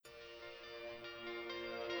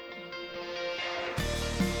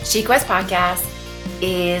She Quest podcast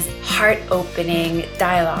is heart-opening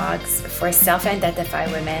dialogues for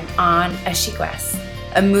self-identified women on a She Quest,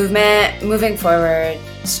 a movement moving forward,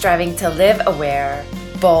 striving to live aware,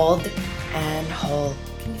 bold, and whole.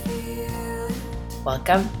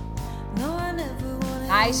 Welcome.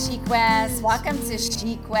 Hi, She Quest. Welcome to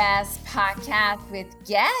She Quest podcast with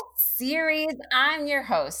Guest Series. I'm your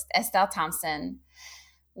host, Estelle Thompson.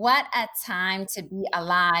 What a time to be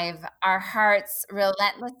alive. Our hearts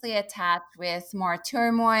relentlessly attached with more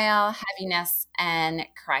turmoil, heaviness, and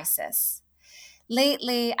crisis.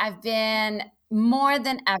 Lately, I've been more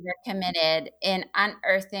than ever committed in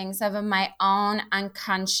unearthing some of my own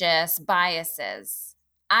unconscious biases.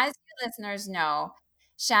 As you listeners know,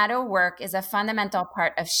 shadow work is a fundamental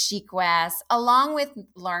part of She Quest, along with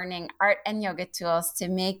learning art and yoga tools to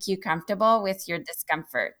make you comfortable with your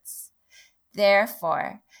discomforts.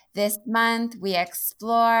 Therefore, this month we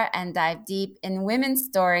explore and dive deep in women's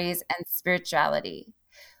stories and spirituality.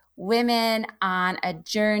 Women on a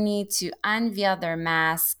journey to unveil their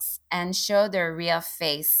masks and show their real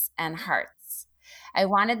face and hearts. I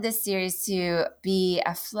wanted this series to be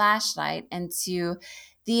a flashlight into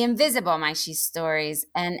the invisible My She stories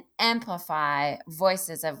and amplify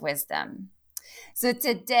voices of wisdom. So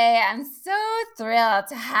today I'm so thrilled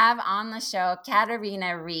to have on the show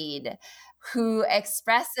Katarina Reed, who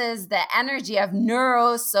expresses the energy of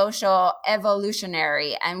neurosocial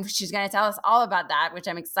evolutionary. And she's going to tell us all about that, which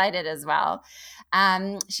I'm excited as well.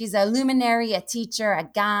 She's a luminary, a teacher, a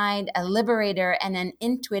guide, a liberator, and an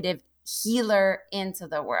intuitive healer into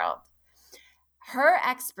the world. Her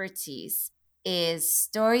expertise is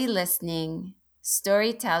story listening,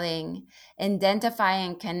 storytelling, identifying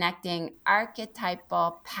and connecting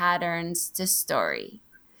archetypal patterns to story.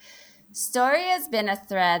 Story has been a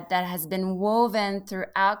thread that has been woven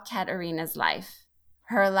throughout Katarina's life.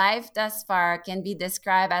 Her life thus far can be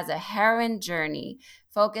described as a heroine journey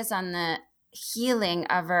focused on the healing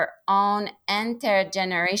of her own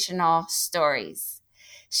intergenerational stories.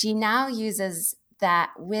 She now uses that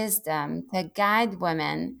wisdom to guide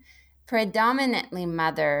women, predominantly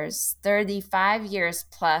mothers, 35 years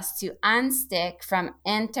plus, to unstick from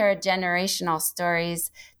intergenerational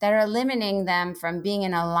stories that are limiting them from being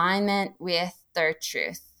in alignment with their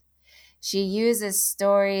truth. She uses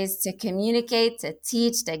stories to communicate, to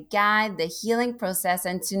teach, to guide the healing process,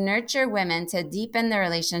 and to nurture women to deepen their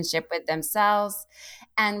relationship with themselves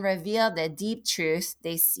and reveal the deep truth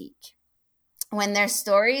they seek. When their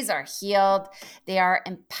stories are healed, they are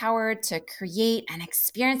empowered to create and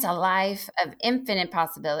experience a life of infinite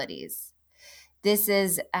possibilities. This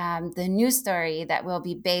is the new story that will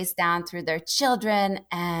be based down through their children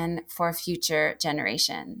and for future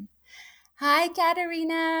generation. Hi,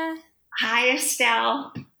 Katarina. Hi,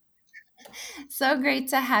 Estelle. So great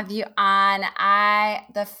to have you on.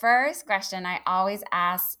 The first question I always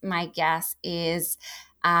ask my guests is,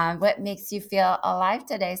 what makes you feel alive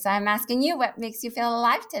today? So I'm asking you, what makes you feel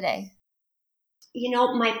alive today? You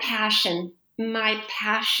know, my passion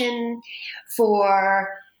for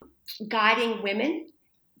guiding women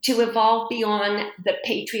to evolve beyond the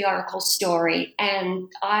patriarchal story. And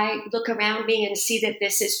I look around me and see that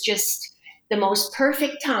this is just the most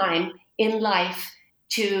perfect time in life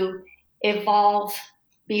to evolve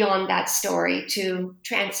beyond that story, to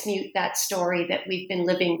transmute that story that we've been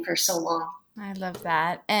living for so long. I love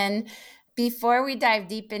that. And before we dive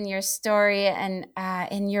deep in your story and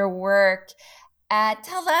in your work,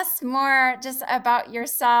 tell us more just about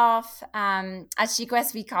yourself. At She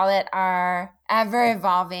Quest, we call it our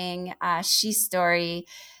ever-evolving She story.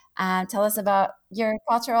 Tell us about your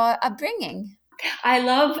cultural upbringing. I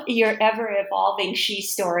love your ever-evolving She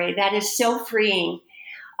story. That is so freeing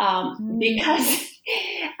because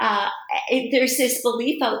there's this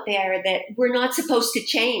belief out there that we're not supposed to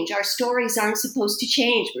change. Our stories aren't supposed to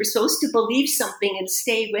change. We're supposed to believe something and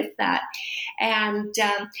stay with that. And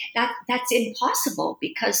that's impossible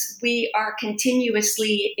because we are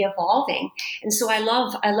continuously evolving. And so I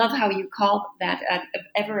love how you call that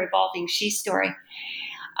ever evolving She story.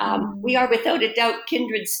 We are without a doubt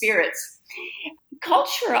kindred spirits.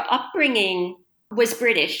 Cultural upbringing was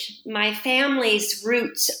British. My family's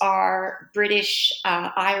roots are British,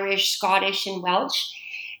 Irish, Scottish, and Welsh.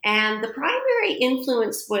 And the primary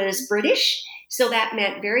influence was British. So that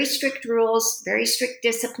meant very strict rules, very strict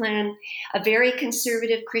discipline, a very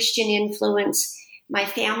conservative Christian influence. My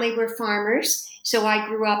family were farmers. So I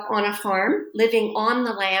grew up on a farm, living on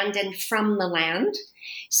the land and from the land.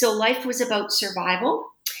 So life was about survival.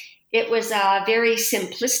 It was a very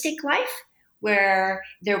simplistic life where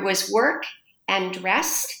there was work and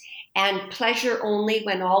rest and pleasure only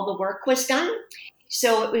when all the work was done.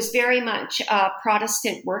 So it was very much a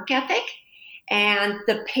Protestant work ethic. And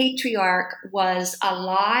the patriarch was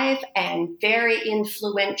alive and very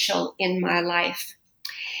influential in my life.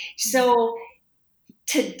 So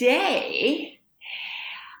today,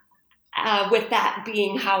 with that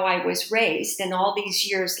being how I was raised, and all these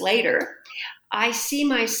years later, I see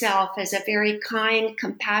myself as a very kind,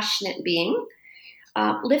 compassionate being,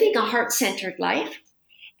 living a heart-centered life.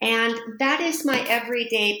 And that is my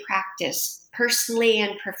everyday practice, personally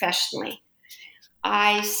and professionally.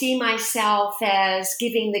 I see myself as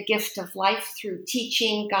giving the gift of life through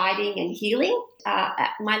teaching, guiding, and healing.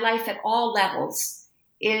 My life at all levels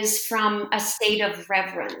is from a state of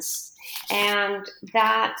reverence. And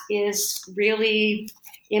that is really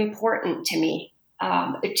important to me,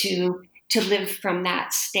 to live from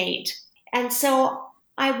that state. And so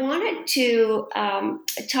I wanted to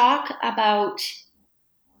talk about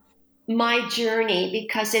my journey,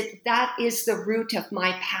 because that is the root of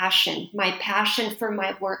my passion for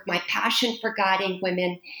my work, my passion for guiding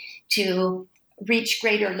women to reach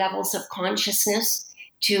greater levels of consciousness,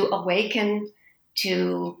 to awaken,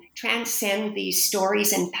 to transcend these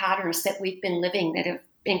stories and patterns that we've been living that have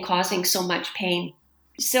been causing so much pain.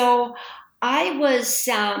 So I was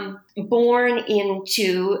born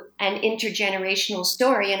into an intergenerational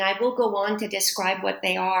story, and I will go on to describe what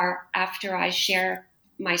they are after I share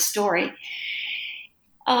my story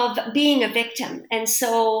of being a victim. And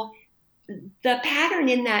so the pattern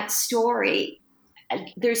in that story,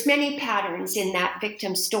 there's many patterns in that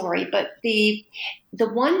victim story, but the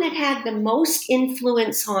one that had the most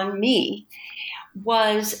influence on me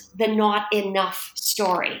was the not enough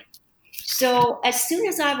story. So as soon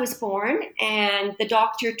as I was born and the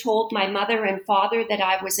doctor told my mother and father that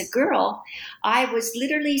I was a girl, I was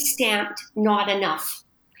literally stamped not enough.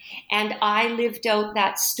 And I lived out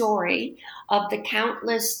that story of the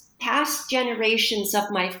countless past generations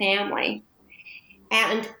of my family.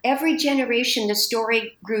 And every generation, the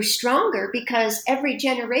story grew stronger, because every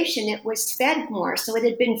generation it was fed more. So it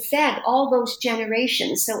had been fed all those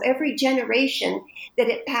generations. So every generation that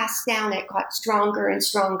it passed down, it got stronger and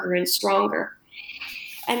stronger and stronger.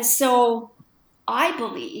 And so I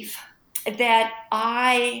believe that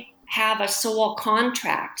I have a soul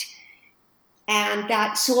contract. And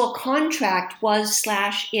that soul contract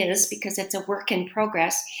was/is, because it's a work in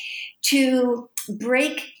progress, to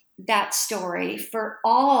break that story for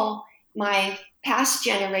all my past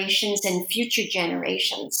generations and future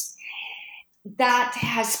generations. That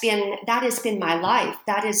has been my life.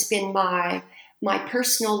 That has been my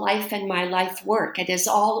personal life and my life work. It has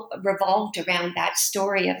all revolved around that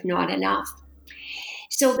story of not enough.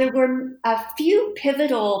 So there were a few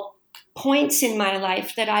pivotal points in my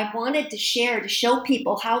life that I wanted to share to show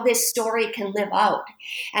people how this story can live out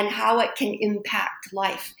and how it can impact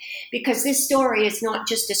life. Because this story is not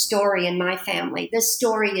just a story in my family. This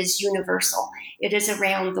story is universal. It is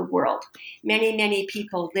around the world. Many, many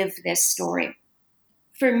people live this story.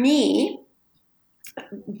 For me,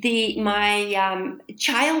 my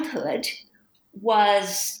childhood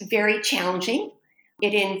was very challenging.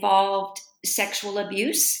 It involved sexual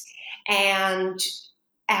abuse, and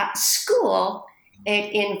at school,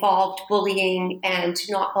 it involved bullying and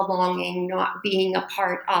not belonging, not being a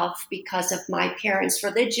part of, because of my parents'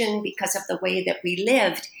 religion, because of the way that we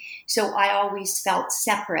lived. So I always felt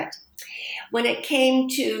separate. When it came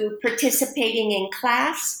to participating in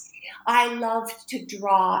class, I loved to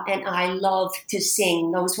draw and I loved to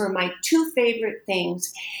sing. Those were my two favorite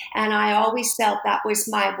things. And I always felt that was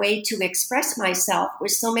my way to express myself.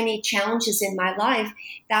 With so many challenges in my life,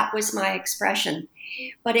 that was my expression.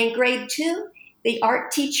 But in grade 2, the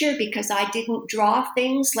art teacher, because I didn't draw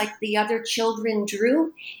things like the other children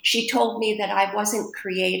drew, she told me that I wasn't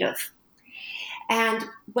creative. And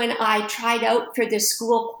when I tried out for the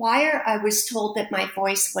school choir, I was told that my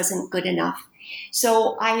voice wasn't good enough.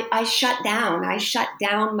 So I shut down. I shut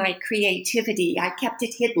down my creativity. I kept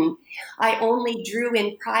it hidden. I only drew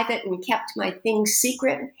in private and kept my things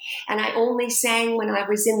secret. And I only sang when I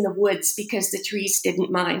was in the woods because the trees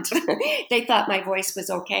didn't mind. They thought my voice was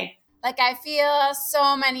okay. Like, I feel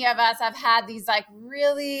so many of us have had these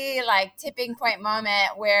really tipping point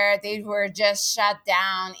moment where they were just shut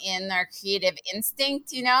down in their creative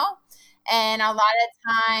instinct, and a lot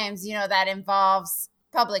of times, that involves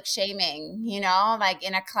public shaming, in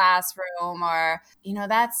a classroom, or,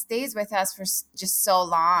 that stays with us for just so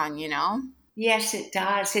long, Yes, it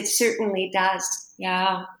does. It certainly does.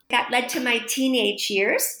 Yeah. That led to my teenage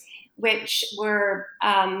years, which were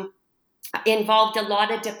involved a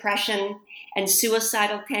lot of depression and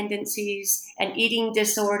suicidal tendencies and eating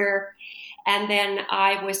disorder. And then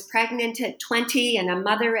I was pregnant at 20 and a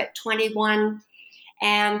mother at 21.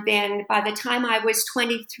 And then by the time I was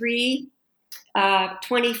 23,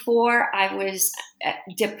 24, I was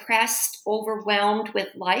depressed, overwhelmed with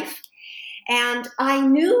life. And I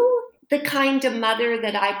knew the kind of mother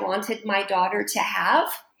that I wanted my daughter to have,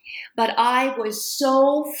 but I was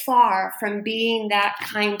so far from being that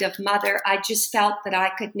kind of mother. I just felt that I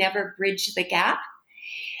could never bridge the gap.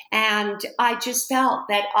 And I just felt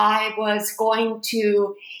that I was going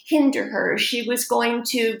to hinder her. She was going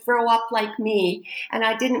to grow up like me, and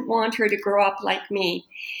I didn't want her to grow up like me.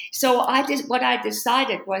 So what I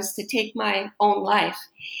decided was to take my own life.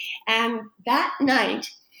 And that night,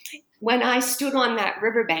 when I stood on that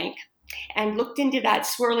riverbank and looked into that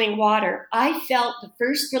swirling water, I felt the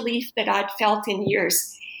first relief that I'd felt in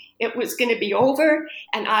years. It was going to be over,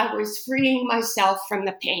 and I was freeing myself from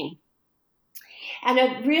the pain. And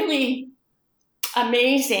a really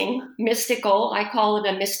amazing mystical, I call it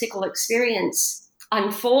a mystical experience,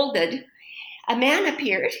 unfolded. A man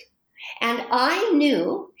appeared, and I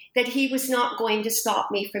knew that he was not going to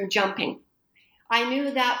stop me from jumping. I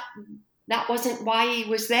knew that that wasn't why he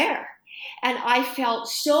was there. And I felt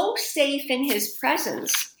so safe in his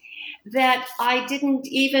presence that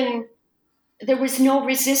there was no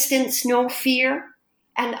resistance, no fear.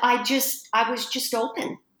 And I was just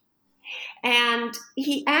open. And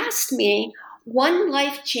he asked me one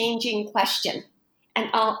life-changing question. And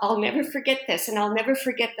I'll never forget this, and I'll never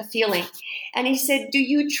forget the feeling. And he said, do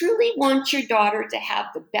you truly want your daughter to have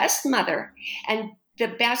the best mother and the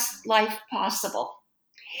best life possible?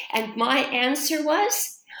 And my answer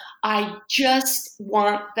was, I just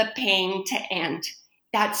want the pain to end.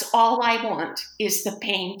 That's all I want, is the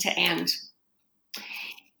pain to end.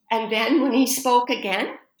 And then when he spoke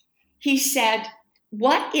again, he said,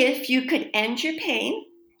 what if you could end your pain,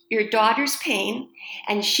 your daughter's pain,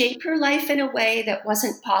 and shape her life in a way that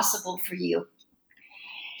wasn't possible for you?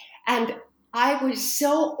 And I was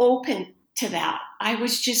so open to that. I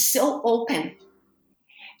was just so open.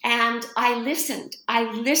 And I listened. I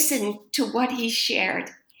listened to what he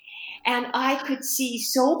shared. And I could see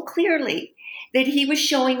so clearly that he was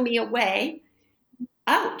showing me a way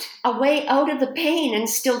out of the pain and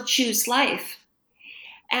still choose life.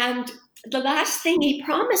 And the last thing he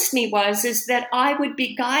promised me is that I would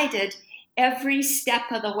be guided every step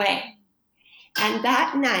of the way. And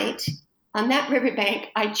that night, on that riverbank,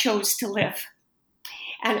 I chose to live.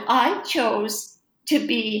 And I chose to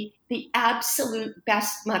be the absolute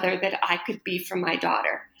best mother that I could be for my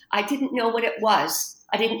daughter. I didn't know what it was.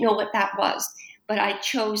 I didn't know what that was, but I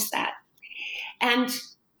chose that. And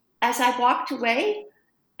as I walked away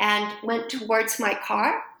and went towards my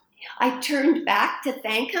car, I turned back to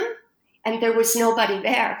thank him, and there was nobody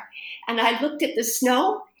there. And I looked at the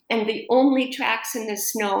snow, and the only tracks in the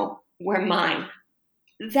snow were mine.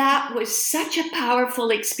 That was such a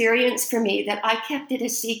powerful experience for me that I kept it a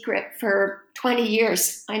secret for 20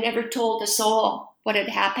 years. I never told a soul what had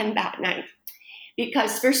happened that night.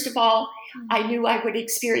 Because first of all, I knew I would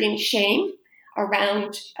experience shame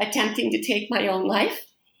around attempting to take my own life.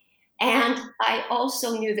 And I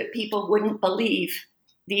also knew that people wouldn't believe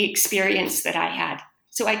the experience that I had.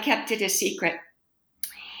 So I kept it a secret.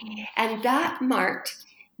 And that marked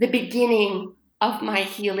the beginning of my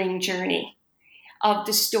healing journey, of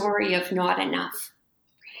the story of not enough.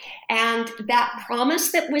 And that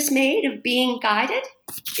promise that was made of being guided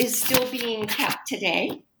is still being kept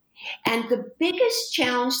today. And the biggest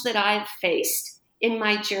challenge that I've faced in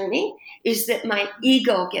my journey is that my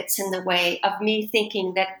ego gets in the way of me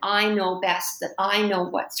thinking that I know best, that I know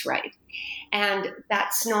what's right. And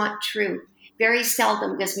that's not true. Very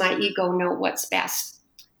seldom does my ego know what's best.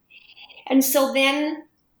 And so then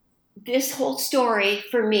this whole story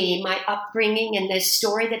for me, my upbringing and this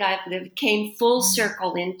story that I've lived, came full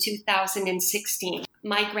circle in 2016.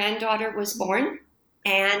 My granddaughter was born,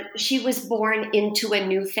 and she was born into a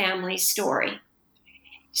new family story.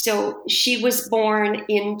 So she was born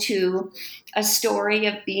into a story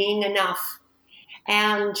of being enough.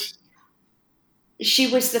 And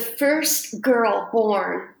she was the first girl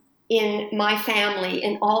born in my family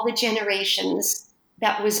in all the generations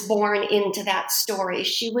that was born into that story.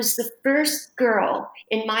 She was the first girl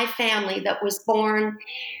in my family that was born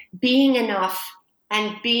being enough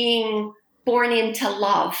and being born into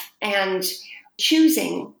love and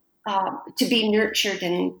choosing to be nurtured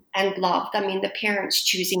and loved. I mean, the parents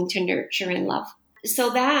choosing to nurture and love.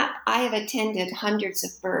 So that I have attended hundreds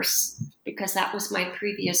of births because that was my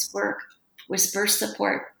previous work, was birth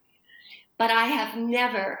support. But I have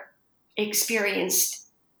never experienced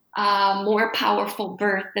a more powerful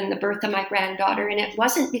birth than the birth of my granddaughter. And it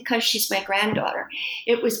wasn't because she's my granddaughter.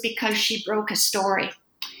 It was because she broke a story.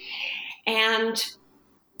 And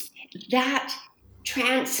that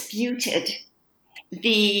transmuted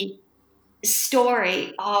the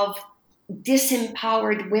story of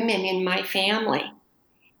disempowered women in my family.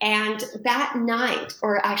 And that night,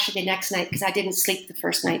 or actually the next night, because I didn't sleep the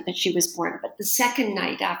first night that she was born, but the second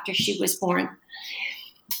night after she was born,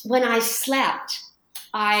 when I slept,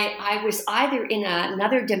 I was either in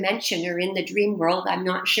another dimension or in the dream world. I'm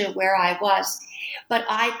not sure where I was, but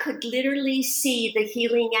I could literally see the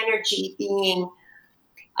healing energy being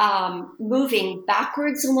moving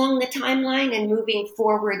backwards along the timeline and moving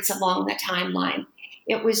forwards along the timeline.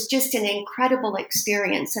 It was just an incredible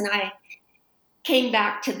experience. And I came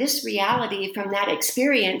back to this reality from that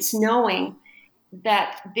experience, knowing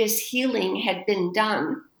that this healing had been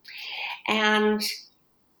done. And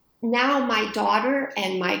now my daughter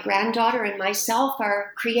and my granddaughter and myself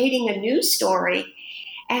are creating a new story.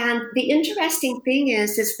 And the interesting thing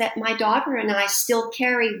is that my daughter and I still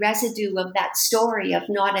carry residue of that story of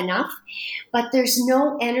not enough, but there's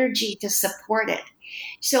no energy to support it.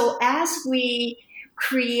 So as we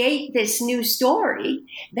create this new story,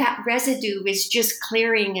 that residue is just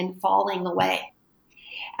clearing and falling away.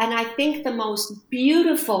 And I think the most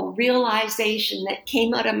beautiful realization that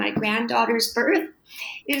came out of my granddaughter's birth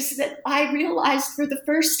is that I realized for the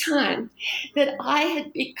first time that I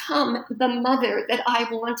had become the mother that I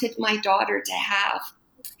wanted my daughter to have.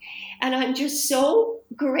 And I'm just so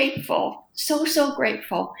grateful, so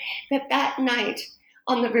grateful that night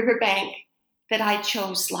on the riverbank that I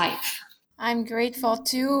chose life. I'm grateful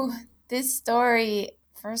too. This story,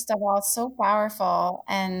 first of all, is so powerful.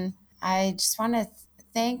 And I just want to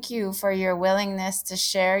thank you for your willingness to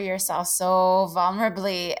share yourself so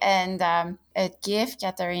vulnerably. And a gift,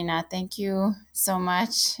 Katarina. Thank you so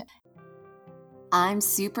much. I'm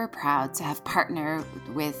super proud to have partnered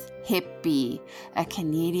with Hip Bee, a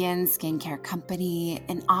Canadian skincare company,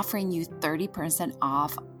 and offering you 30%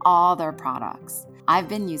 off all their products. I've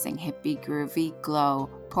been using Hip Bee Groovy Glow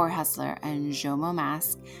Pore Hustler and Jomo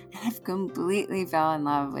Mask, and I've completely fell in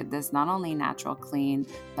love with this not only natural clean,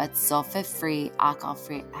 but sulfate-free,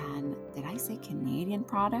 alcohol-free, and did I say Canadian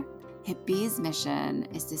product? Hip Bee's mission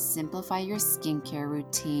is to simplify your skincare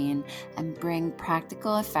routine and bring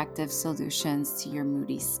practical, effective solutions to your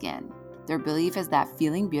moody skin. Their belief is that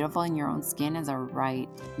feeling beautiful in your own skin is a right,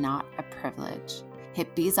 not a privilege.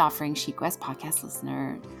 Hip Bee is offering Chic West podcast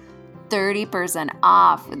listener 30%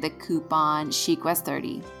 off with the coupon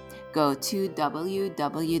ChicWest30. Go to www.hipbees,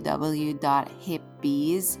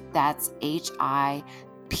 that's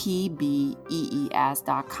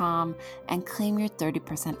HIPBEES.com, and claim your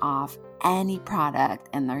 30% off any product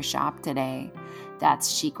in their shop today.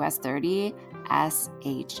 That's ChicWest30,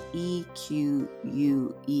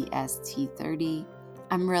 SHEQUEST30.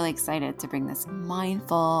 I'm really excited to bring this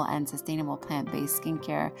mindful and sustainable plant-based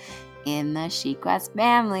skincare in the Chic West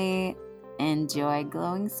family. Enjoy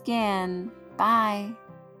glowing skin. Bye.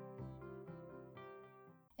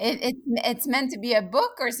 It's meant to be a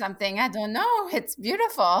book or something. I don't know. It's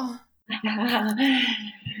beautiful.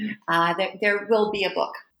 There will be a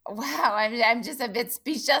book. Wow, I'm just a bit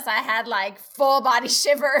speechless. I had like full body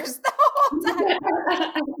shivers the whole time.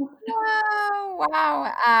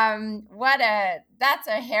 Wow. That's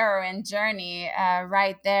a harrowing journey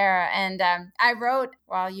right there. And I wrote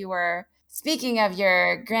while you were speaking of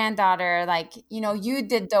your granddaughter, like, you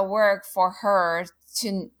did the work for her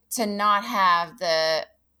to not have the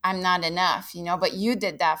I'm not enough, but you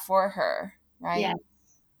did that for her, right?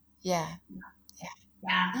 Yeah.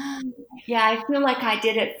 Yeah, I feel like I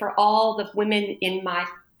did it for all the women in my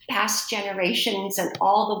past generations and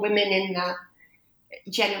all the women in the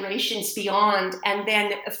generations beyond, and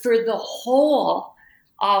then for the whole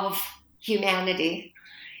of humanity.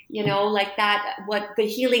 Like that, what the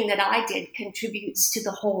healing that I did contributes to the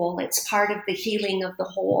whole. It's part of the healing of the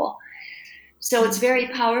whole. So it's very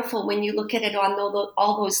powerful when you look at it on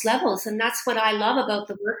all those levels. And that's what I love about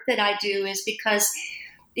the work that I do, is because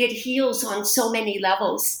it heals on so many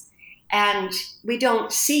levels and we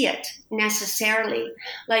don't see it necessarily.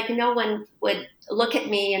 Like no one would look at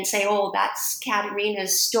me and say, oh, that's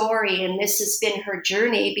Katarina's story and this has been her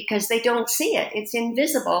journey, because they don't see it. It's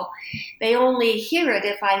invisible. They only hear it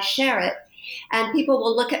if I share it. And people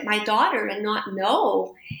will look at my daughter and not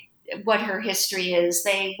know what her history is.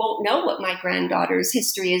 They won't know what my granddaughter's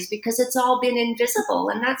history is because it's all been invisible.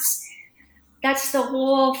 And that's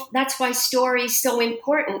why story is so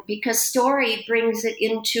important, because story brings it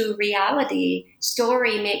into reality.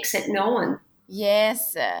 Story makes it known.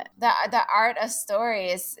 Yes, the art of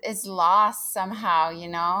story is lost somehow,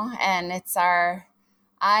 and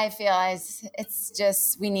I feel it's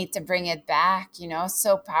just, we need to bring it back,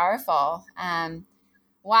 so powerful.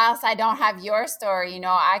 Whilst I don't have your story,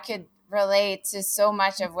 I could relate to so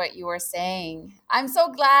much of what you were saying. I'm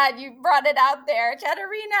so glad you brought it out there,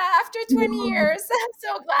 Katerina, after 20 years. I'm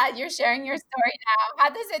so glad you're sharing your story now. How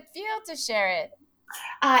does it feel to share it?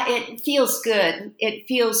 It feels good. It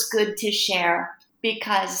feels good to share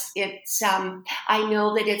because it's, I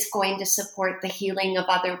know that it's going to support the healing of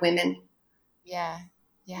other women. Yeah.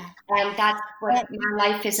 Yeah. And that's what my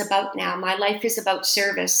life is about now. My life is about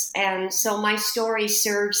service. And so my story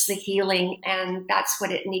serves the healing, and that's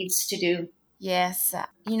what it needs to do. Yes.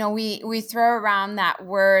 We throw around that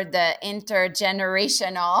word, the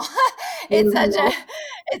intergenerational. It's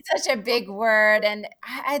such a big word. And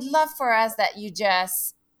I'd love for us that you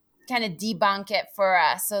just kind of debunk it for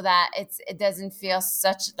us so that it doesn't feel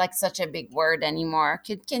such a big word anymore.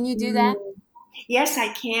 Can you do that? Yes,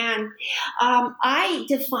 I can. I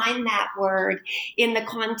define that word in the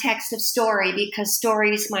context of story because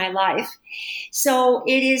story is my life. So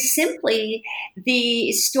it is simply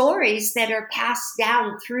the stories that are passed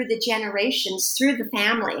down through the generations, through the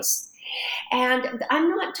families. And I'm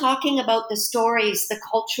not talking about the stories, the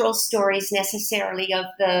cultural stories necessarily of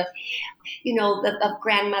of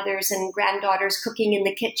grandmothers and granddaughters cooking in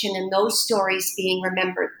the kitchen and those stories being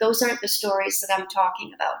remembered. Those aren't the stories that I'm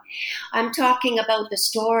talking about. I'm talking about the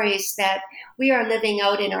stories that we are living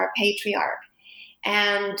out in our patriarch,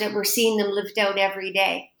 and we're seeing them lived out every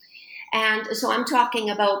day. And so I'm talking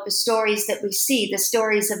about the stories that we see, the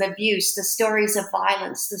stories of abuse, the stories of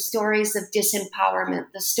violence, the stories of disempowerment,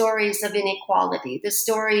 the stories of inequality, the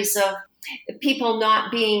stories of people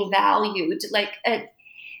not being valued, like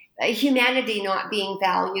humanity not being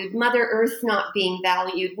valued, Mother Earth not being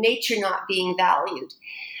valued, nature not being valued.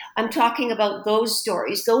 I'm talking about those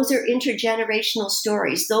stories. Those are intergenerational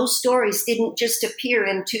stories. Those stories didn't just appear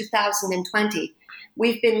in 2020.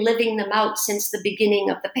 We've been living them out since the beginning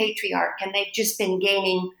of the patriarch, and they've just been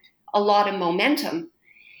gaining a lot of momentum.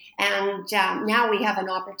 And now we have an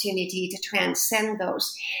opportunity to transcend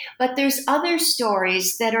those. But there's other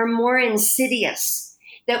stories that are more insidious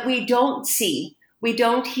that we don't see, we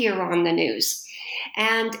don't hear on the news.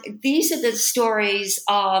 And these are the stories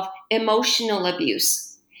of emotional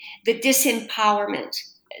abuse, the disempowerment,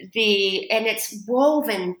 and it's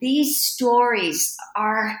woven. These stories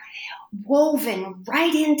are woven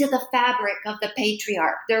right into the fabric of the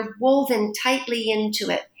patriarch. They're woven tightly into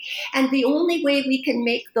it. And the only way we can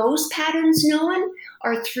make those patterns known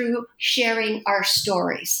are through sharing our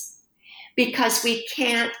stories, because we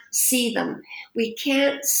can't see them. We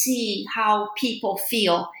can't see how people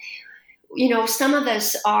feel. Some of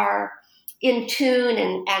us are in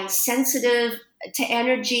tune and sensitive to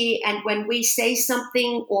energy, and when we say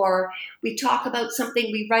something or we talk about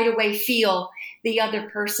something, we right away feel the other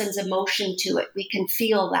person's emotion to it. We can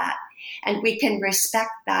feel that, and we can respect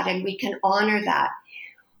that, and we can honor that.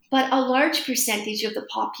 But a large percentage of the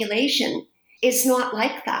population is not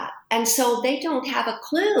like that. And so they don't have a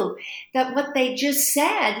clue that what they just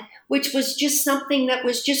said, which was just something that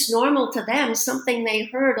was just normal to them, something they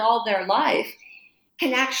heard all their life,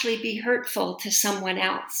 can actually be hurtful to someone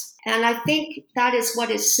else. And I think that is what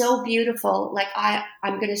is so beautiful. Like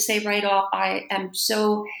I'm going to say right off, I am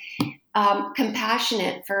so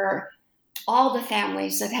compassionate for all the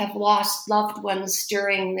families that have lost loved ones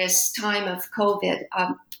during this time of COVID.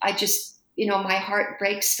 I just, my heart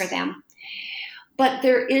breaks for them. But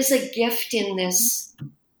there is a gift in this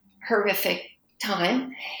horrific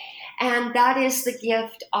time, and that is the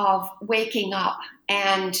gift of waking up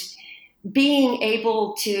and being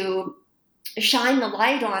able to shine the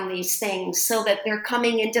light on these things so that they're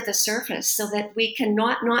coming into the surface, so that we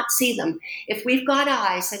cannot not see them. If we've got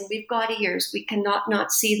eyes and we've got ears, we cannot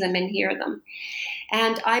not see them and hear them.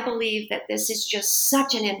 And I believe that this is just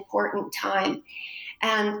such an important time.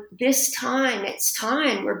 And this time, it's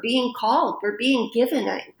time. We're being called. We're being given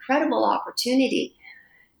an incredible opportunity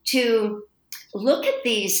to look at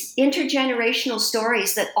these intergenerational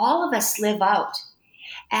stories that all of us live out.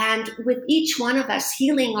 And with each one of us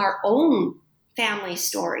healing our own family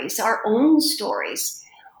stories, our own stories,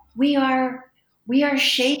 we are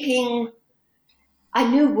shaping a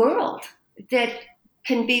new world that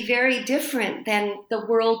can be very different than the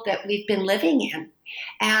world that we've been living in.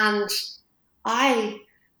 And I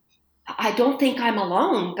don't think I'm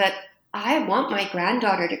alone, but I want my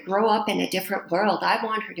granddaughter to grow up in a different world. I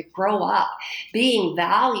want her to grow up being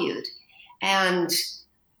valued and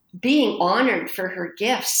being honored for her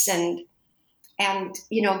gifts and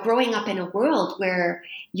growing up in a world where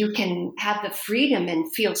you can have the freedom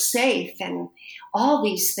and feel safe and all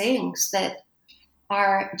these things that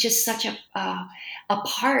are just such a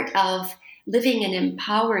part of living an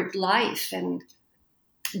empowered life and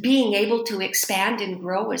being able to expand and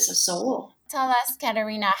grow as a soul. tell us,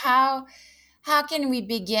 Katerina, how can we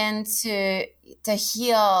begin to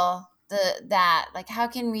heal that? Like, how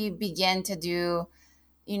can we begin to do,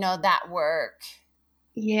 that work?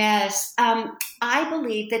 Yes. I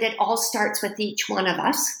believe that it all starts with each one of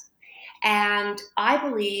us. And I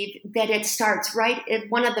believe that it starts right at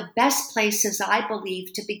one of the best places, I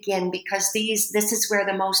believe, to begin, because this is where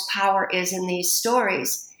the most power is in these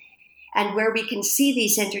stories. And where we can see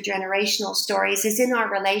these intergenerational stories is in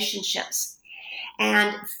our relationships.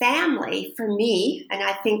 And family, for me, and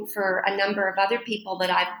I think for a number of other people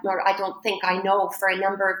that I don't think I know, for a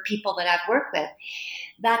number of people that I've worked with,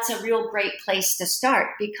 that's a real great place to start,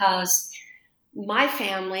 because my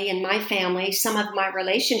family, some of my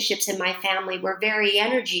relationships in my family were very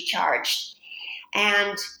energy charged.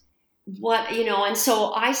 And and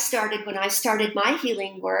so when I started my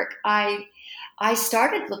healing work, I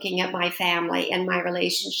started looking at my family and my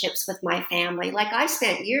relationships with my family. Like, I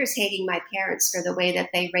spent years hating my parents for the way that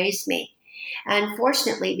they raised me. And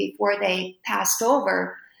fortunately, before they passed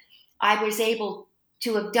over, I was able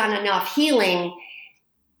to have done enough healing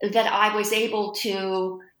that I was able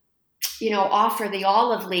to offer the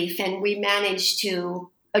olive leaf, and we managed to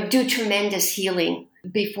do tremendous healing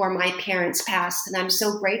before my parents passed. And I'm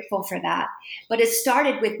so grateful for that. But it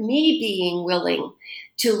started with me being willing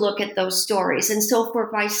to look at those stories. And so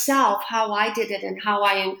for myself, how I did it and how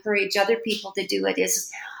I encourage other people to do it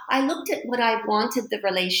is I looked at what I wanted the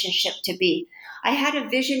relationship to be. I had a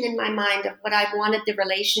vision in my mind of what I wanted the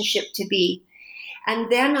relationship to be.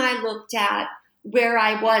 And then I looked at where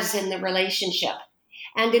I was in the relationship.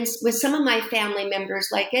 And with some of my family members,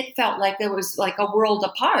 like, it felt like there was like a world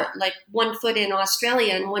apart, like one foot in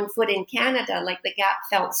Australia and one foot in Canada, like the gap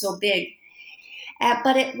felt so big.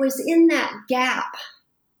 But it was in that gap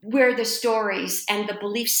where the stories and the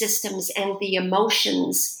belief systems and the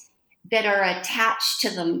emotions that are attached to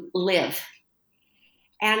them live.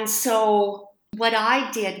 And so what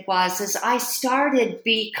I did is I started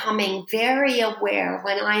becoming very aware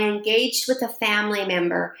when I engaged with a family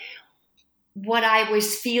member what I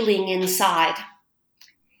was feeling inside.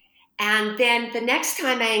 And then the next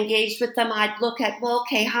time I engaged with them, I'd look at, well,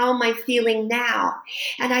 okay, how am I feeling now?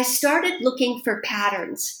 And I started looking for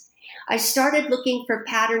patterns. I started looking for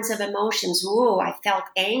patterns of emotions. Ooh, I felt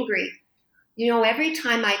angry. Every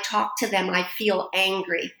time I talk to them, I feel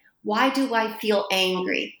angry. Why do I feel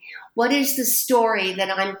angry? What is the story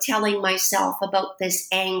that I'm telling myself about this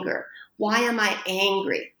anger? Why am I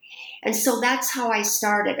angry? And so that's how I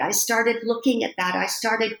started. I started looking at that. I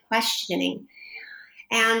started questioning.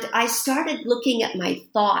 And I started looking at my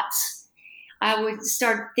thoughts. I would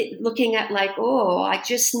start looking at I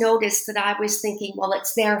just noticed that I was thinking, well,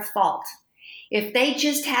 it's their fault. If they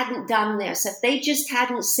just hadn't done this, if they just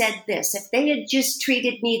hadn't said this, if they had just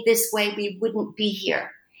treated me this way, we wouldn't be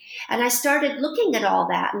here. And I started looking at all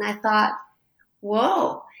that, and I thought,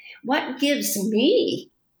 whoa, what gives me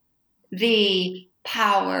the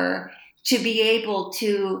power to be able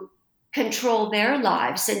to control their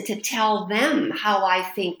lives and to tell them how I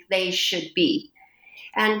think they should be?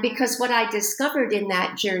 And because what I discovered in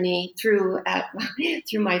that journey through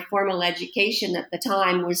my formal education at the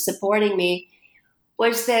time was supporting me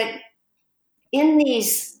was that in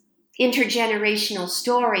these intergenerational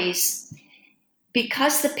stories,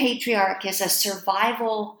 because the patriarch is a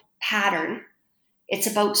survival pattern, it's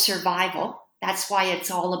about survival. That's why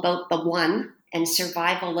it's all about the one and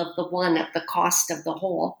survival of the one at the cost of the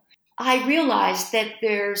whole. I realized that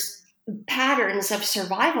there's patterns of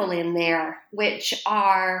survival in there, which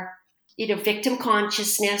are, victim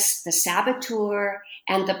consciousness, the saboteur,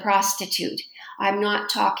 and the prostitute. I'm not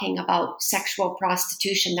talking about sexual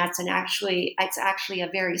prostitution. It's actually a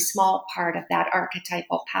very small part of that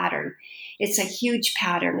archetypal pattern. It's a huge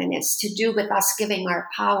pattern, and it's to do with us giving our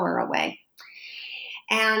power away.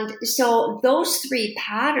 And so those three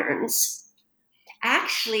patterns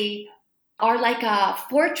actually are like a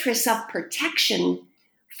fortress of protection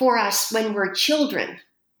for us when we're children.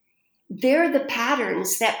 They're the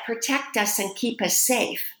patterns that protect us and keep us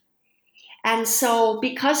safe. And so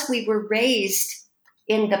because we were raised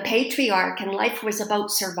in the patriarch and life was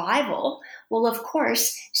about survival, well, of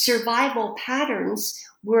course, survival patterns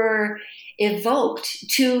were evoked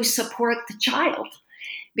to support the child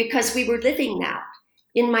because we were living that.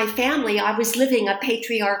 In my family, I was living a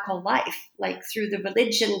patriarchal life, like through the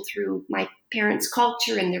religion, through my parents'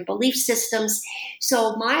 culture and their belief systems.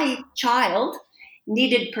 So my child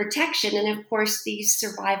needed protection. And of course, these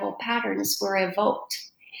survival patterns were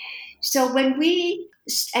evoked. So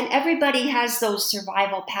and everybody has those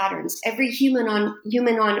survival patterns. Every human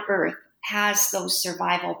on earth has those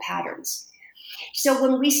survival patterns. So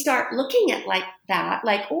when we start looking at like that,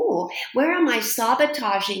 like, oh, where am I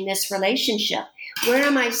sabotaging this relationship? Where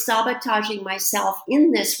am I sabotaging myself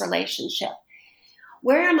in this relationship?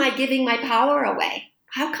 Where am I giving my power away?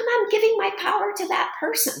 How come I'm giving my power to that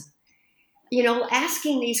person?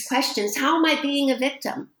 Asking these questions. How am I being a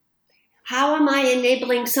victim? How am I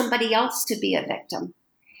enabling somebody else to be a victim?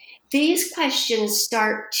 These questions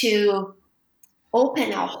start to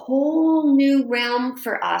open a whole new realm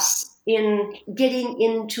for us in getting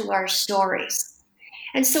into our stories.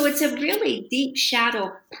 And so it's a really deep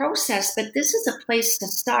shadow process, but this is a place to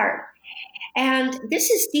start. And this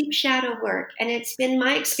is deep shadow work. And it's been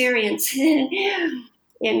my experience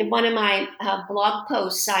in one of my blog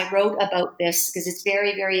posts, I wrote about this because it's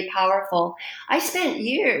very, very powerful. I spent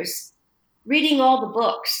years reading all the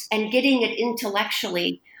books and getting it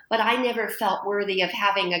intellectually, but I never felt worthy of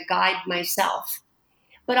having a guide myself.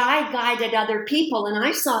 But I guided other people, and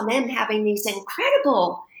I saw them having these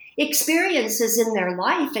incredible experiences in their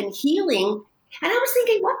life and healing. And I was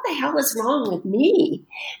thinking, what the hell is wrong with me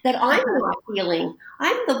that I'm not healing?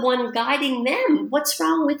 I'm the one guiding them. What's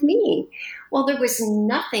wrong with me? Well, there was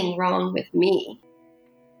nothing wrong with me.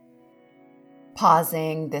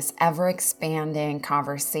 Pausing this ever-expanding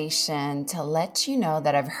conversation to let you know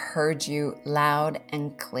that I've heard you loud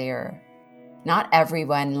and clear. Not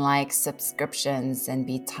everyone likes subscriptions and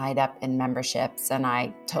be tied up in memberships, and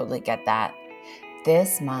I totally get that.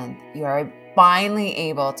 This month, you are finally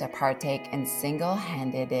able to partake in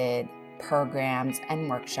single-handed programs and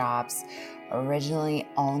workshops originally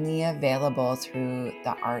only available through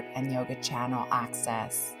the Art and Yoga Channel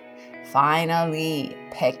access. Finally,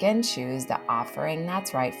 pick and choose the offering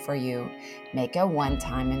that's right for you. Make a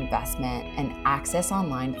one-time investment and access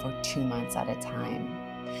online for 2 months at a time.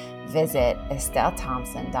 Visit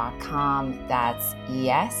EstelleThompson.com. That's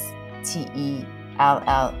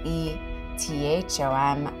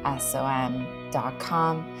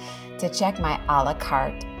EstelleThompson.com to check my a la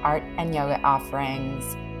carte art and yoga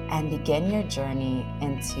offerings and begin your journey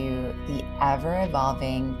into the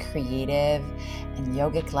ever-evolving, creative, and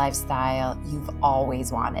yogic lifestyle you've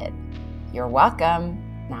always wanted. You're welcome.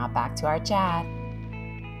 Now back to our chat.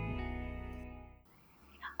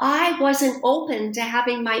 I wasn't open to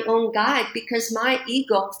having my own guide because my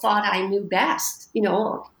ego thought I knew best,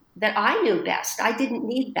 that I knew best. I didn't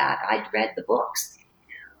need that. I'd read the books,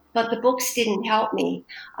 but the books didn't help me.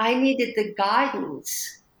 I needed the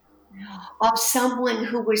guidance of someone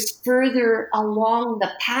who was further along the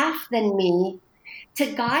path than me to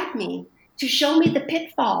guide me, to show me the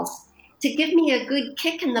pitfalls, to give me a good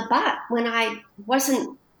kick in the butt when I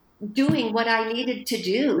wasn't doing what I needed to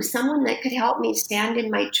do, someone that could help me stand in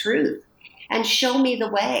my truth and show me the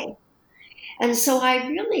way. And so I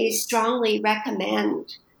really strongly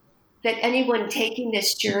recommend that anyone taking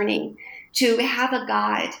this journey to have a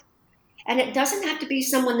guide. And it doesn't have to be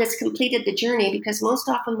someone that's completed the journey, because most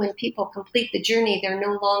often when people complete the journey, they're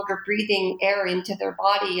no longer breathing air into their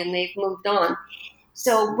body and they've moved on.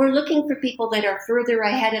 So we're looking for people that are further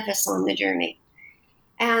ahead of us on the journey.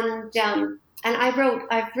 And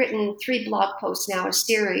I've written 3 blog posts now, a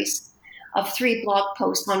series of 3 blog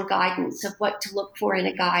posts on guidance of what to look for in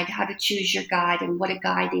a guide, how to choose your guide and what a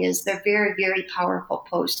guide is. They're very, very powerful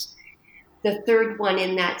posts. The 3rd one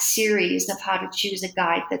in that series of how to choose a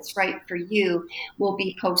guide that's right for you will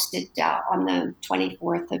be posted on the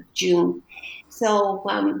 24th of June. So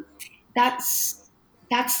that's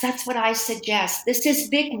what I suggest. This is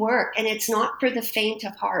big work, and it's not for the faint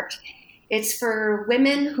of heart. It's for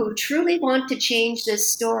women who truly want to change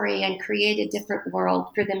this story and create a different world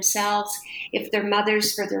for themselves, if they're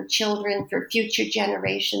mothers, for their children, for future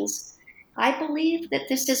generations. I believe that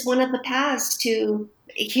this is one of the paths to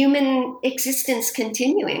human existence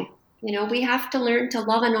continuing. We have to learn to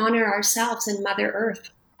love and honor ourselves and Mother Earth.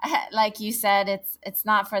 Like you said, it's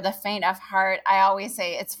not for the faint of heart. I always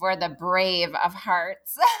say it's for the brave of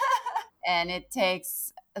hearts. And it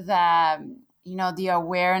takes the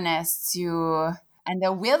awareness and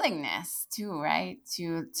the willingness too, right?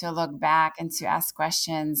 To look back and to ask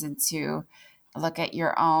questions and to look at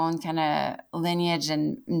your own kind of lineage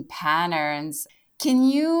and patterns. Can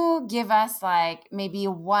you give us like maybe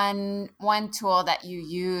one tool that you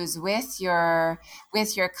use with your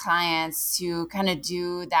clients to kind of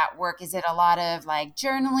do that work? Is it a lot of like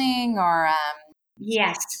journaling or?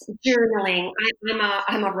 Yes, journaling.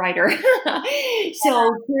 I'm a writer.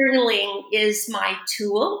 So journaling is my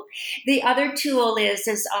tool. The other tool is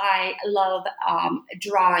I love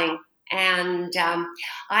drawing. And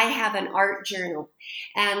I have an art journal.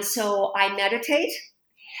 And so I meditate.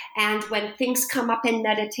 And when things come up in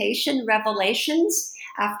meditation, revelations,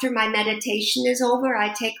 After my meditation is over,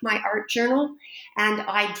 I take my art journal and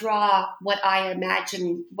I draw what I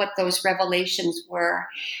imagine what those revelations were.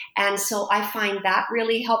 And so I find that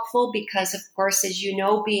really helpful because, of course, as you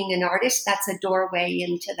know, being an artist, that's a doorway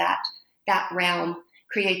into that realm.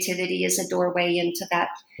 Creativity is a doorway into that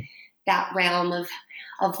realm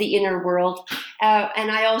of the inner world.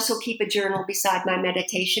 And I also keep a journal beside my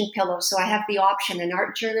meditation pillow. So I have the option, an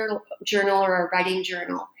art journal or a writing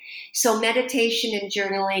journal. So meditation and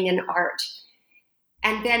journaling and art.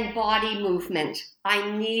 And then body movement.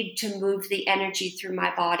 I need to move the energy through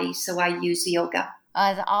my body, so I use yoga.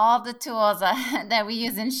 All the tools that we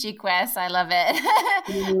use in SheQuest. I love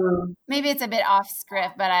it. Maybe it's a bit off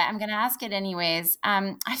script, but I'm going to ask it anyways.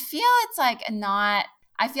 I feel it's like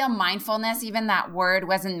I feel mindfulness, even that word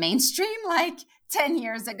wasn't mainstream like 10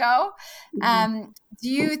 years ago. Do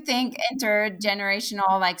you think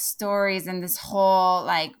intergenerational like stories and this whole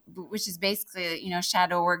like, which is basically,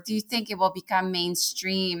 shadow work, do you think it will become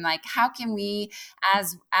mainstream? Like how can we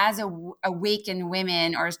as awakened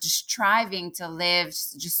women or just striving to live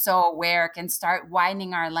just so aware can start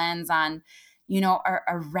widening our lens on,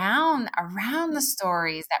 around the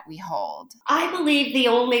stories that we hold? I believe the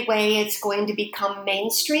only way it's going to become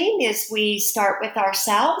mainstream is we start with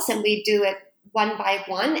ourselves and we do it one by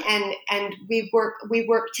one, and we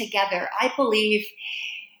work together. I believe,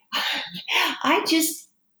 I just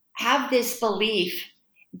have this belief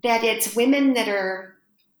that it's women that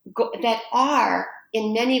are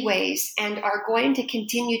in many ways and are going to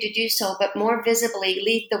continue to do so, but more visibly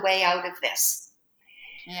lead the way out of this.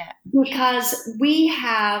 Yeah. Because we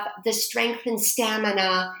have the strength and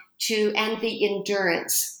stamina and the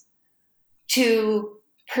endurance to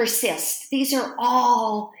persist. These are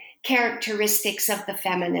all characteristics of the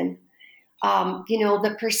feminine.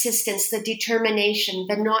 The persistence, the determination,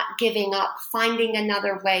 the not giving up, finding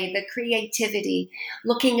another way, the creativity,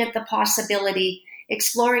 looking at the possibility,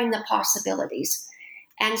 exploring the possibilities.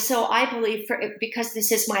 And so I believe because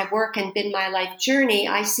this is my work and been my life journey,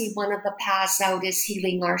 I see one of the paths out is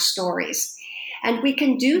healing our stories. And we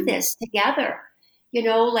can do this together.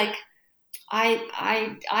 Like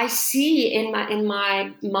I see in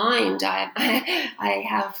my mind, I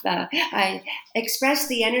express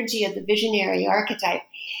the energy of the visionary archetype.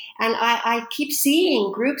 And I keep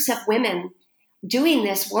seeing groups of women doing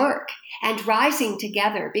this work and rising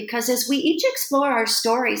together, because as we each explore our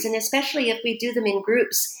stories, and especially if we do them in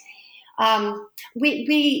groups,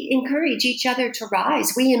 we encourage each other to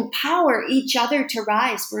rise. We empower each other to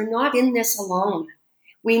rise. We're not in this alone.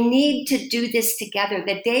 We need to do this together.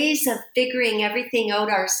 The days of figuring everything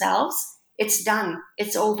out ourselves, it's done.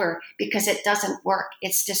 It's over because it doesn't work.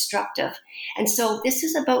 It's destructive. And so this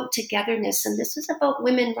is about togetherness, and this is about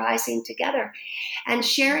women rising together and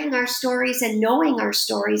sharing our stories and knowing our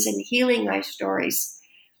stories and healing our stories.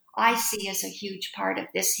 I see as a huge part of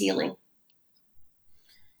this healing.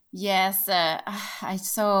 Yes, I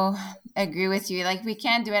so agree with you. Like we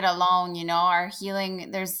can't do it alone, our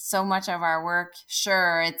healing, there's so much of our work.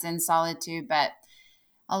 Sure, it's in solitude, but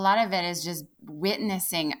a lot of it is just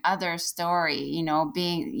witnessing other story,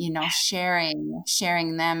 being,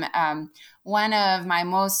 sharing them. One of my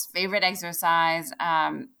most favorite exercise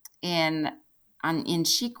in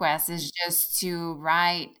SheQuest is just to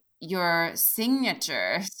write your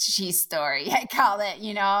signature she story, I call it,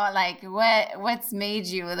 like what's made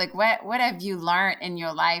you, like what have you learned in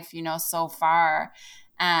your life, so far,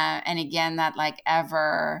 and again that like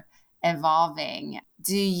ever evolving.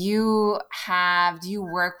 Do you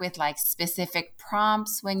work with like specific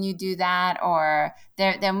prompts when you do that, or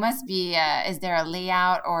there must be is there a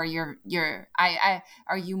layout, or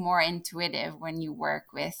are you more intuitive when you work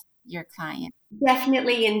with your client?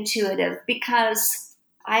 Definitely intuitive, because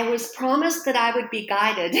I was promised that I would be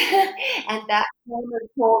guided, and that promise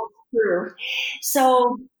holds true.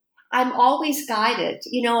 So I'm always guided.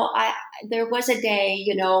 There was a day,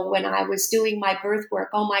 when I was doing my birth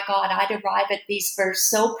work, oh my God, I'd arrive at these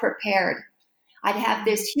births so prepared. I'd have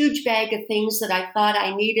this huge bag of things that I thought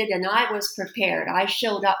I needed, and I was prepared. I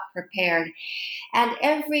showed up prepared. And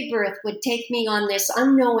every birth would take me on this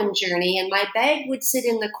unknown journey, and my bag would sit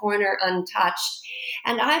in the corner untouched.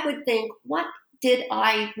 And I would think, what did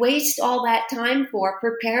I waste all that time for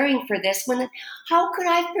preparing for this? How could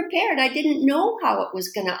I have prepared? I didn't know how it was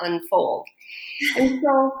going to unfold. And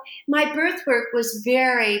so my birth work was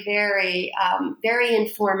very, very, very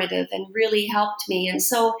informative and really helped me. And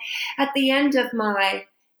so at the end of my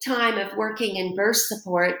time of working in birth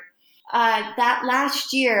support, that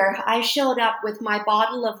last year, I showed up with my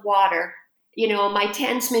bottle of water, my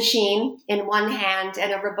TENS machine in one hand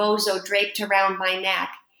and a rebozo draped around my neck.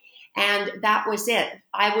 And that was it.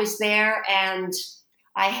 I was there, and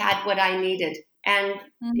I had what I needed. And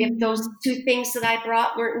if those two things that I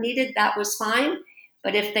brought weren't needed, that was fine.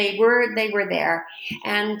 But if they were there.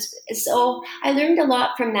 And so I learned a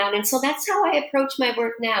lot from that. And so that's how I approach my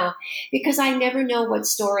work now, because I never know what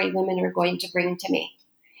story women are going to bring to me.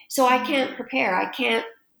 So I can't prepare. I can't,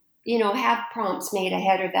 have prompts made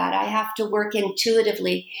ahead of that. I have to work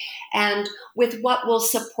intuitively and with what will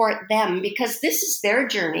support them, because this is their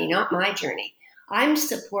journey, not my journey. I'm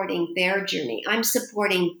supporting their journey. I'm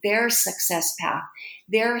supporting their success path,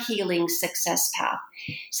 their healing success path.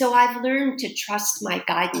 So I've learned to trust my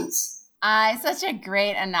guidance. Such a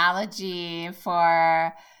great analogy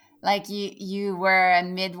for like you were a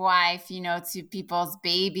midwife, to people's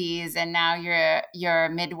babies, and now you're a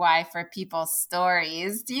midwife for people's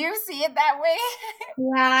stories. Do you see it that way?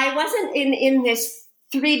 Yeah, I wasn't in this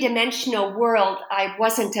three-dimensional world. I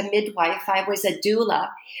wasn't a midwife. I was a doula.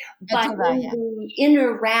 But in the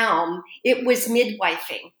inner realm, it was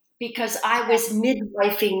midwifing, because I was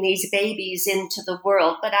midwifing these babies into the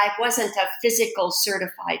world, but I wasn't a physical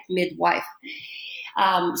certified midwife.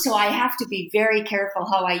 So I have to be very careful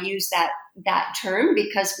how I use that term,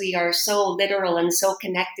 because we are so literal and so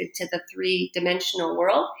connected to the three-dimensional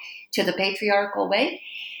world, to the patriarchal way.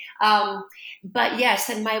 But yes,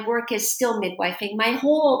 and my work is still midwifing. My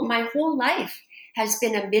whole life has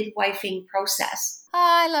been a midwifing process. Oh,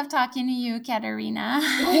 I love talking to you, Katerina.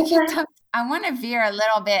 I want to veer a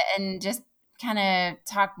little bit and just kind of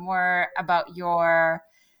talk more about your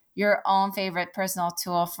own favorite personal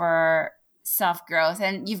tool for self-growth.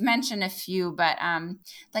 And you've mentioned a few, but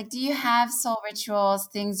do you have soul rituals,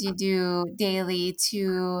 things you do daily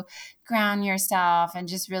to ground yourself and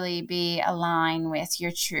just really be aligned with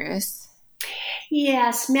your truth?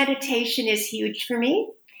 Yes, meditation is huge for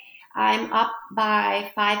me. I'm up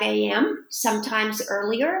by 5 a.m., sometimes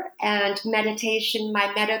earlier, and my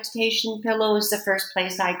meditation pillow is the first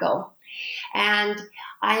place I go. And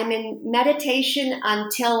I'm in meditation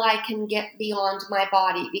until I can get beyond my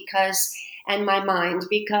body and my mind,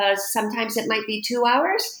 because sometimes it might be 2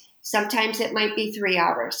 hours, sometimes it might be 3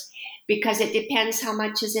 hours, because it depends how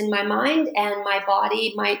much is in my mind, and my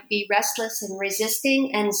body might be restless and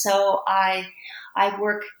resisting. And so I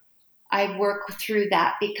work through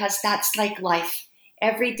that, because that's like life.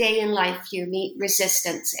 Every day in life you meet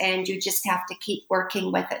resistance, and you just have to keep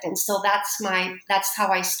working with it. And so that's how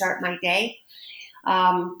I start my day.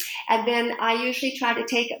 And then I usually try to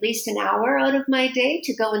take at least an hour out of my day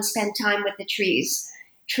to go and spend time with the trees.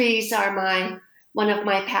 Trees are one of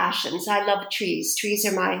my passions. I love trees. Trees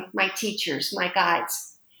are my teachers, my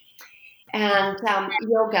guides. And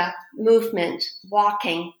yoga, movement,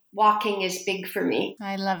 walking. Walking is big for me.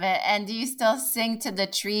 I love it. And do you still sing to the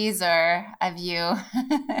trees, or have you?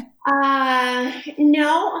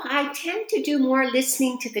 No, I tend to do more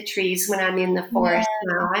listening to the trees when I'm in the forest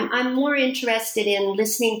now. I'm more interested in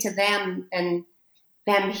listening to them than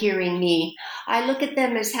them hearing me. I look at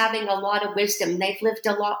them as having a lot of wisdom. They've lived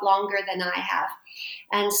a lot longer than I have.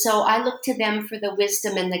 And so I look to them for the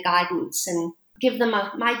wisdom and the guidance, and give them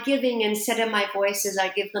my giving instead of my voices. I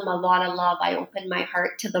give them a lot of love. I open my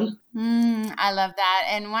heart to them. I love that.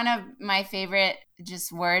 And one of my favorite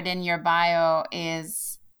just word in your bio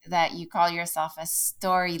is that you call yourself a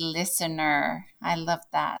story listener. I love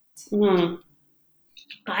that.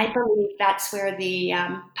 I believe that's where the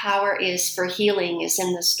power is for healing, is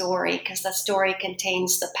in the story, because the story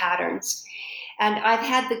contains the patterns. And I've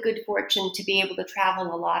had the good fortune to be able to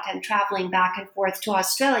travel a lot, and traveling back and forth to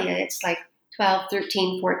Australia, it's like 12,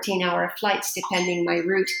 13, 14-hour flights, depending my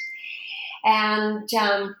route. And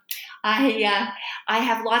I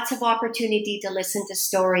have lots of opportunity to listen to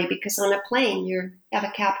story, because on a plane, you have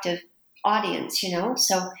a captive audience,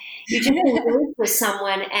 so you just engage with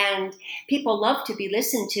someone, and people love to be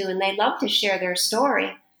listened to, and they love to share their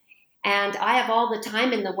story. And I have all the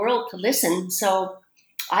time in the world to listen, so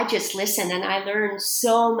I just listen, and I learn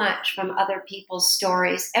so much from other people's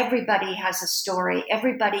stories. Everybody has a story.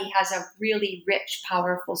 Everybody has a really rich,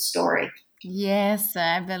 powerful story. Yes,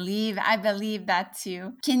 I believe that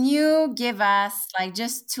too. Can you give us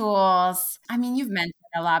just tools? I mean, you've mentioned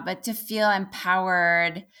a lot, but to feel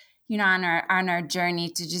empowered, on our journey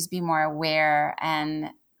to just be more aware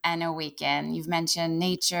and awaken. You've mentioned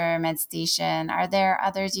nature, meditation. Are there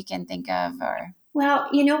others you can think of, or? Well,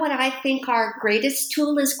 you know what I think our greatest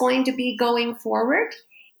tool is going to be going forward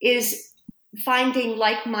is finding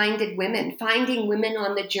like-minded women, finding women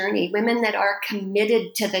on the journey, women that are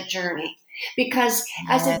committed to the journey. because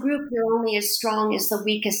as a Yes. group, you're only as strong as the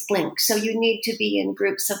weakest link. So you need to be in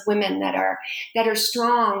groups of women that are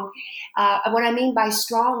strong. What I mean by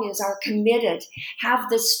strong is are committed, have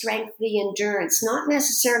the strength, the endurance, not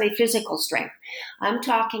necessarily physical strength. I'm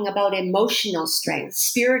talking about emotional strength,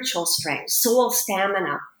 spiritual strength, soul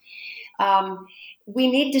stamina.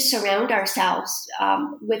 We need to surround ourselves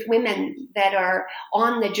with women that are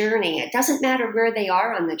on the journey. It doesn't matter where they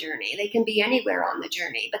are on the journey. They can be anywhere on the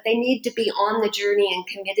journey, but they need to be on the journey and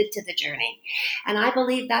committed to the journey. And I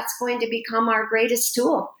believe that's going to become our greatest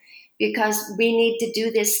tool because we need to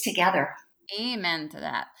do this together. Amen to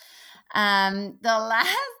that. The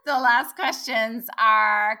last questions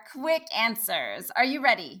are quick answers. Are you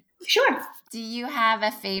ready? Sure. Do you have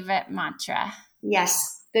a favorite mantra?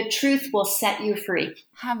 Yes. The truth will set you free.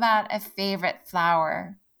 How about a favorite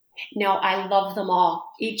flower? No, I love them all.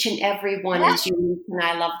 Each and every one is unique, and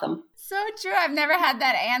I love them. So true. I've never had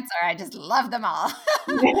that answer. I just love them all.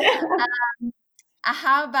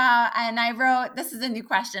 How about, and I wrote, this is a new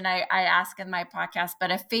question I ask in my podcast, but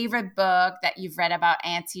a favorite book that you've read about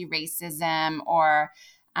anti-racism or,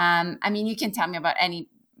 you can tell me about any,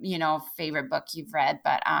 favorite book you've read,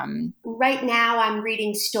 but. Right now I'm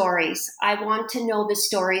reading stories. I want to know the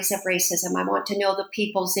stories of racism. I want to know the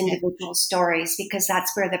people's individual stories because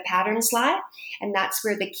that's where the patterns lie and that's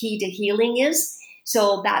where the key to healing is.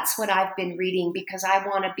 So that's what I've been reading because I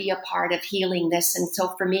want to be a part of healing this. And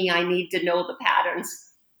so for me, I need to know the patterns.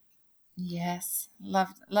 Yes.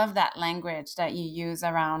 Love that language that you use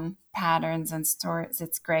around patterns and stories.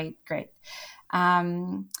 It's great.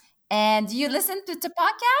 And do you listen to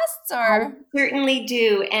podcasts or? I certainly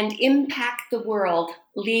do. And Impact the World,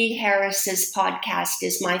 Lee Harris's podcast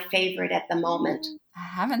is my favorite at the moment. I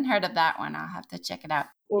haven't heard of that one. I'll have to check it out.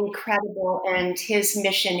 Incredible. And his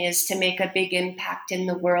mission is to make a big impact in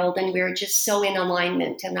the world. And we're just so in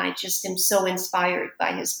alignment. And I just am so inspired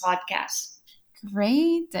by his podcast.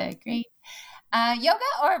 Great. Yoga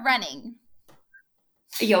or running?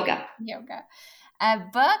 Yoga. A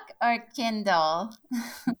book or Kindle?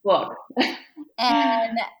 Book.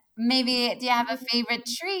 And maybe, do you have a favorite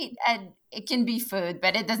treat? It can be food,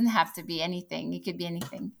 but it doesn't have to be anything. It could be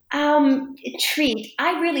anything. Treat.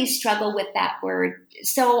 I really struggle with that word.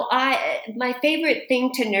 So my favorite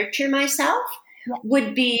thing to nurture myself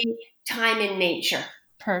would be time in nature.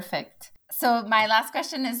 Perfect. So my last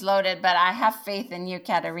question is loaded, but I have faith in you,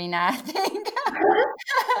 Katerina. I think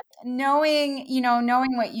knowing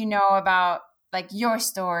what you know about like your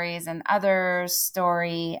stories and others'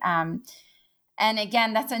 story. And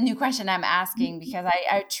again, that's a new question I'm asking because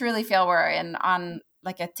I truly feel we're on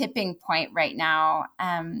like a tipping point right now.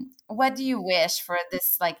 What do you wish for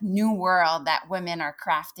this like new world that women are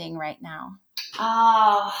crafting right now?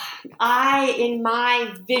 In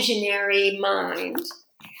my visionary mind,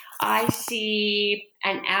 I see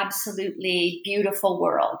an absolutely beautiful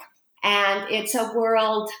world. And it's a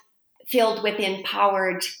world filled with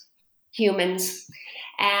empowered humans.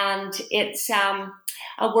 And it's a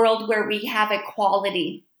world where we have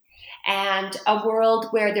equality and a world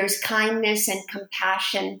where there's kindness and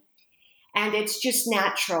compassion. And it's just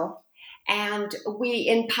natural. And we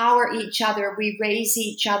empower each other. We raise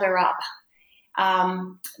each other up.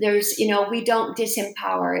 We don't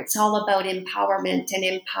disempower. It's all about empowerment and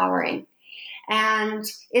empowering. And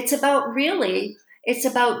it's about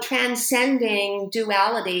transcending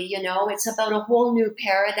duality. It's about a whole new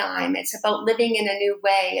paradigm. It's about living in a new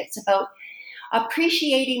way. It's about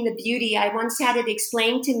appreciating the beauty. I once had it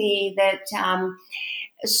explained to me that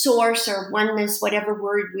source or oneness, whatever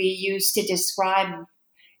word we use to describe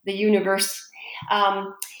the universe,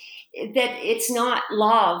 that it's not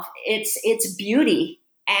love, it's beauty.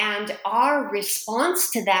 And our response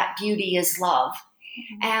to that beauty is love.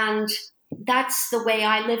 Mm-hmm. And that's the way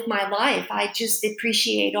I live my life. I just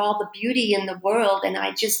appreciate all the beauty in the world. And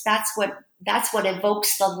that's what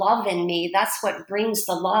evokes the love in me. That's what brings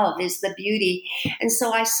the love is the beauty. And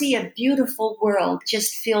so I see a beautiful world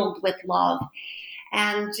just filled with love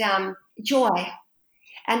and joy.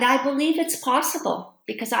 And I believe it's possible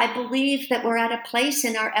because I believe that we're at a place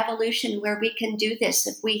in our evolution where we can do this.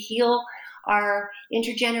 If we heal our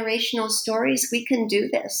intergenerational stories, we can do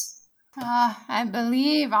this. I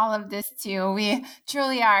believe all of this too. We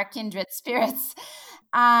truly are kindred spirits.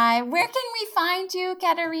 Where can we find you,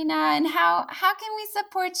 Katerina, and how can we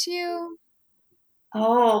support you?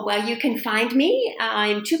 Oh, well, you can find me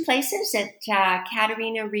in two places at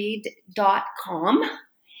KaterinaReed.com.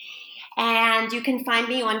 And you can find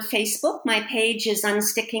me on Facebook. My page is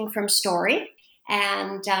Unsticking from Story.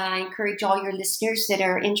 And I encourage all your listeners that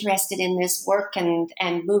are interested in this work and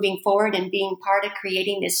moving forward and being part of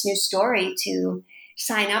creating this new story to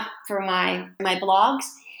sign up for my blogs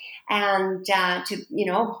and to be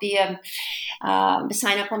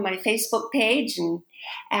sign up on my Facebook page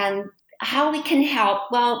and how we can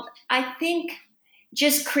help. Well, I think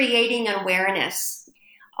just creating awareness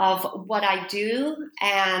of what I do.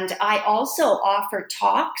 And I also offer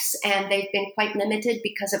talks, and they've been quite limited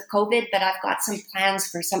because of COVID, but I've got some plans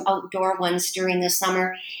for some outdoor ones during the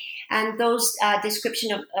summer. And those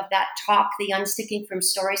description of that talk, The Unsticking from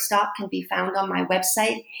Story Stock, can be found on my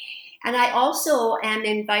website. And I also am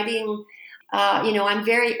inviting, I'm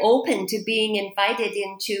very open to being invited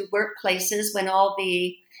into workplaces when all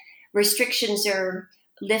the restrictions are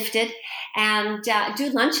lifted, and do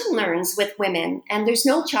lunch and learns with women. And there's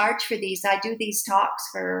no charge for these. I do these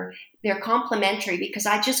talks they're complimentary, because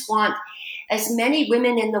I just want as many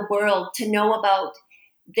women in the world to know about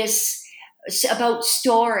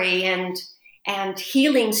story and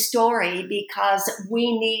healing story, because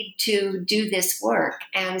we need to do this work.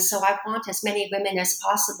 And so I want as many women as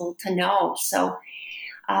possible to know. So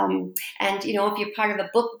and, if you're part of a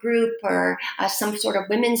book group or some sort of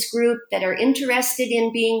women's group that are interested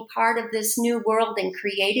in being part of this new world and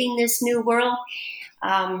creating this new world,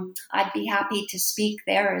 I'd be happy to speak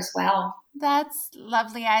there as well. That's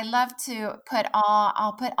lovely. I love to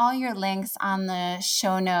I'll put all your links on the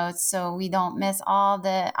show notes so we don't miss all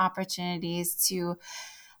the opportunities to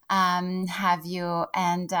have you.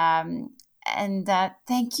 And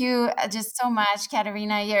thank you just so much,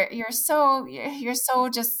 Katerina. You're so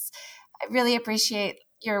just, I really appreciate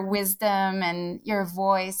your wisdom and your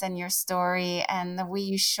voice and your story and the way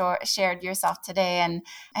you shared yourself today. And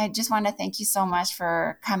I just want to thank you so much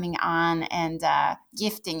for coming on and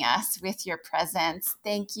gifting us with your presence.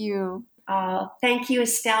 Thank you. Thank you,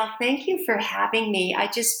 Estelle. Thank you for having me. I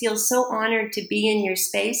just feel so honored to be in your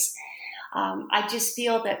space. I just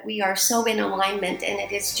feel that we are so in alignment, and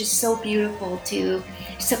it is just so beautiful to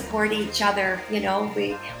support each other.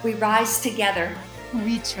 We rise together.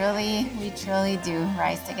 We truly do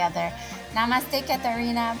rise together. Namaste,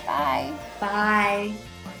 Katerina. Bye. Bye.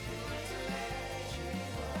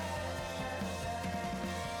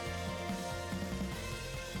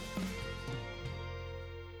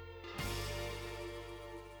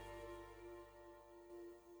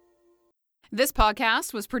 This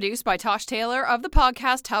podcast was produced by Tosh Taylor of the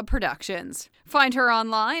Podcast Hub Productions. Find her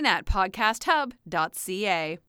online at podcasthub.ca.